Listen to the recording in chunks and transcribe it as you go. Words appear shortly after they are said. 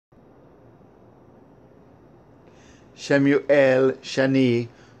Shemuel Shani,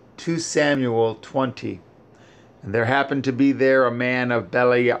 2 Samuel 20. And there happened to be there a man of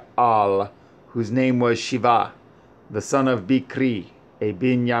Belial, whose name was Shiva, the son of Bikri, a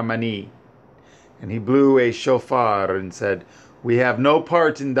Binyamani. And he blew a shofar and said, We have no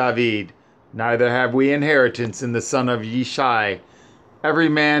part in David, neither have we inheritance in the son of Yishai. Every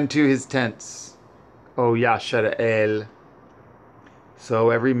man to his tents, O Yashara'el. So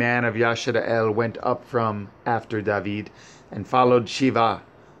every man of Yashara'el went up from after David, and followed Shiva,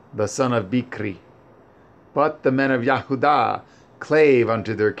 the son of Bikri. But the men of Yahudah clave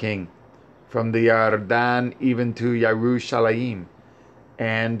unto their king, from the Yardan even to Yerushalayim.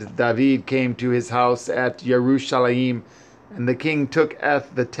 And David came to his house at Yerushalayim, and the king took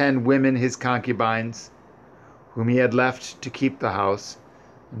the 10 women his concubines, whom he had left to keep the house,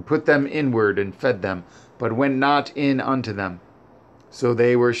 and put them inward, and fed them, but went not in unto them. So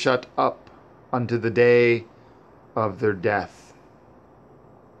they were shut up unto the day of their death,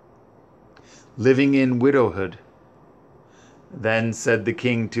 living in widowhood. Then said the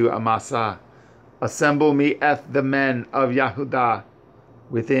king to Amasa, Assemble me the men of Yahudah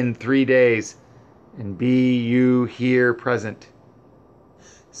within 3 days, and be you here present.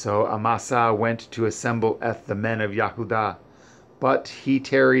 So Amasa went to assemble the men of Yahudah, but he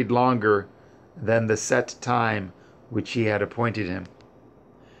tarried longer than the set time which he had appointed him.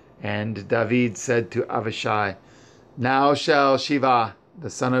 And David said to Avishai, Now shall Shiva, the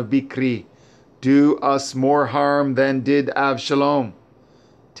son of Bikri, do us more harm than did Avshalom.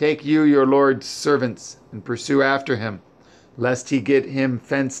 Take you your lord's servants, and pursue after him, lest he get him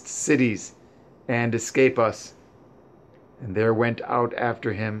fenced cities, and escape us. And there went out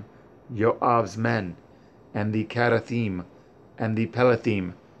after him Joab's men, and the Karathim, and the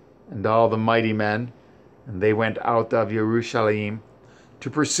Pelathim, and all the mighty men, and they went out of Yerushalayim, to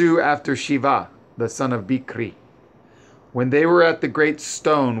pursue after Shiva, the son of Bikri. When they were at the great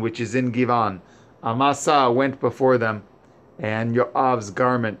stone which is in Givon, Amasa went before them, and Joab's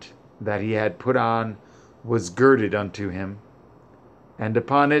garment that he had put on was girded unto him, and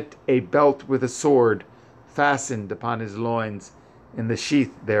upon it a belt with a sword fastened upon his loins in the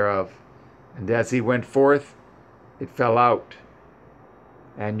sheath thereof. And as he went forth, it fell out.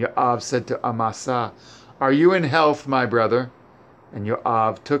 And Joab said to Amasa, Are you in health, my brother? And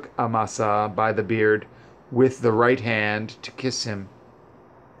Joab took Amasa by the beard with the right hand to kiss him.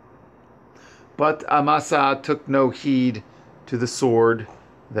 But Amasa took no heed to the sword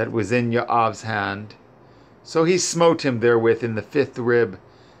that was in Joab's hand. So he smote him therewith in the 5th rib,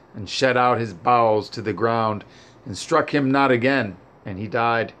 and shed out his bowels to the ground, and struck him not again, and he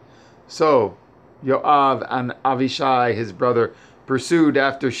died. So Joab and Avishai his brother pursued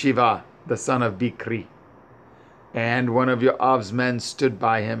after Shiva, the son of Bikri. And one of Joab's men stood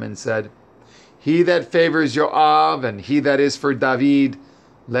by him and said, He that favors Joab, and he that is for David,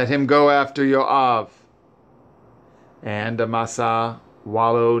 let him go after Joab. And Amasa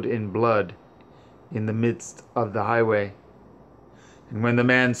wallowed in blood in the midst of the highway. And when the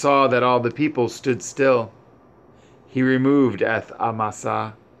man saw that all the people stood still, he removed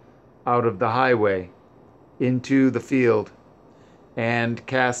Amasa out of the highway into the field, and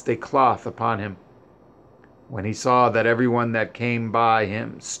cast a cloth upon him, when he saw that everyone that came by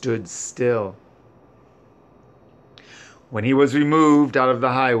him stood still. When he was removed out of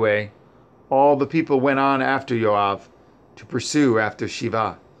the highway, all the people went on after Joab to pursue after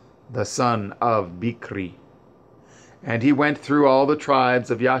Shiva, the son of Bikri. And he went through all the tribes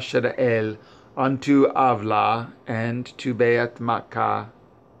of Yashara'el unto Avlah, and to Beat Maacah,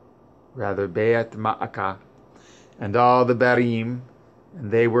 and all the Barim,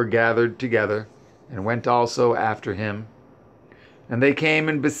 and they were gathered together, and went also after him. And they came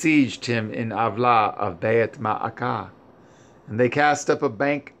and besieged him in Avlah of Beat Maacah. And they cast up a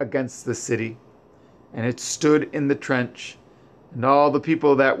bank against the city, and it stood in the trench. And all the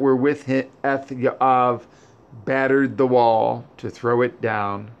people that were with Joab battered the wall to throw it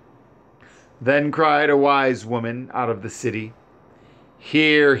down. Then cried a wise woman out of the city,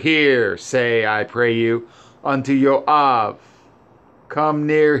 Hear, hear, say, I pray you, unto Joab, Come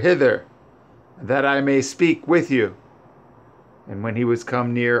near hither, that I may speak with you. And when he was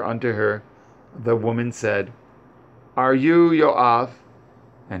come near unto her, the woman said, Are you Joab?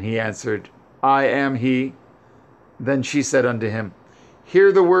 And he answered, I am he. Then she said unto him,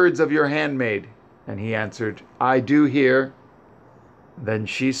 Hear the words of your handmaid. And he answered, I do hear. Then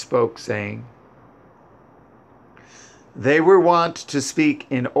she spoke, saying, They were wont to speak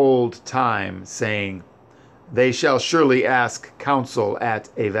in old time, saying, They shall surely ask counsel at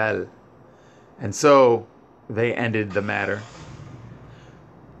Avel. And so they ended the matter.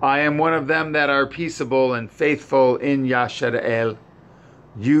 I am one of them that are peaceable and faithful in Yashara'el.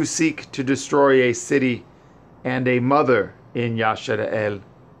 You seek to destroy a city and a mother in Yashara'el.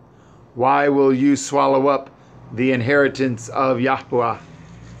 Why will you swallow up the inheritance of Yahuwah?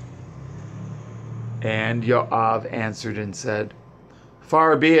 And Yoav answered and said,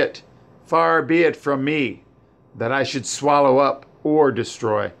 far be it from me that I should swallow up or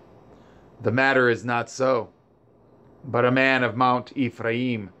destroy. The matter is not so. But a man of Mount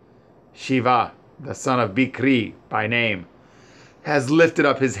Ephraim, Shiva, the son of Bikri by name, has lifted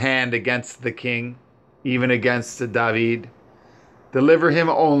up his hand against the king, even against David. Deliver him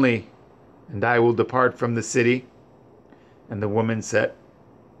only, and I will depart from the city. And the woman said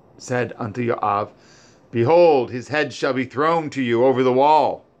unto Yoav, behold, his head shall be thrown to you over the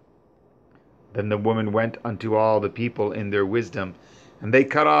wall. Then the woman went unto all the people in their wisdom, and they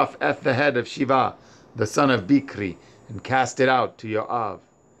cut off the head of Shiva, the son of Bikri, and cast it out to Yoav.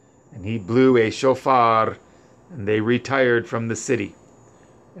 And he blew a shofar, and they retired from the city,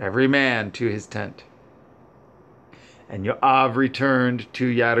 every man to his tent. And Yoav returned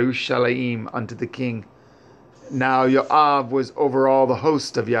to Yerushalayim unto the king. Now Yoav was over all the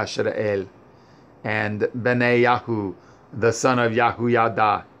host of Yashara'el, and Benayahu, the son of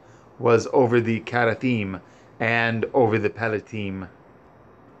Yahuyadah, was over the Karathim and over the Pelatim.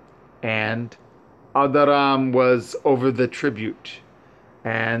 And Adaram was over the tribute,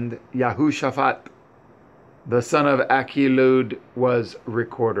 and Yahushaphat, the son of Achilud, was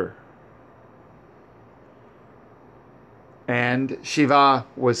recorder. And Shiva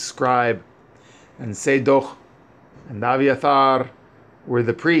was scribe, and Sadoch and Aviathar were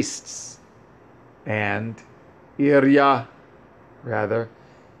the priests, and Ira,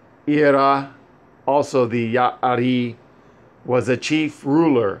 also the Ya'ari, was a chief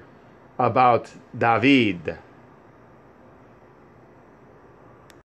ruler about David.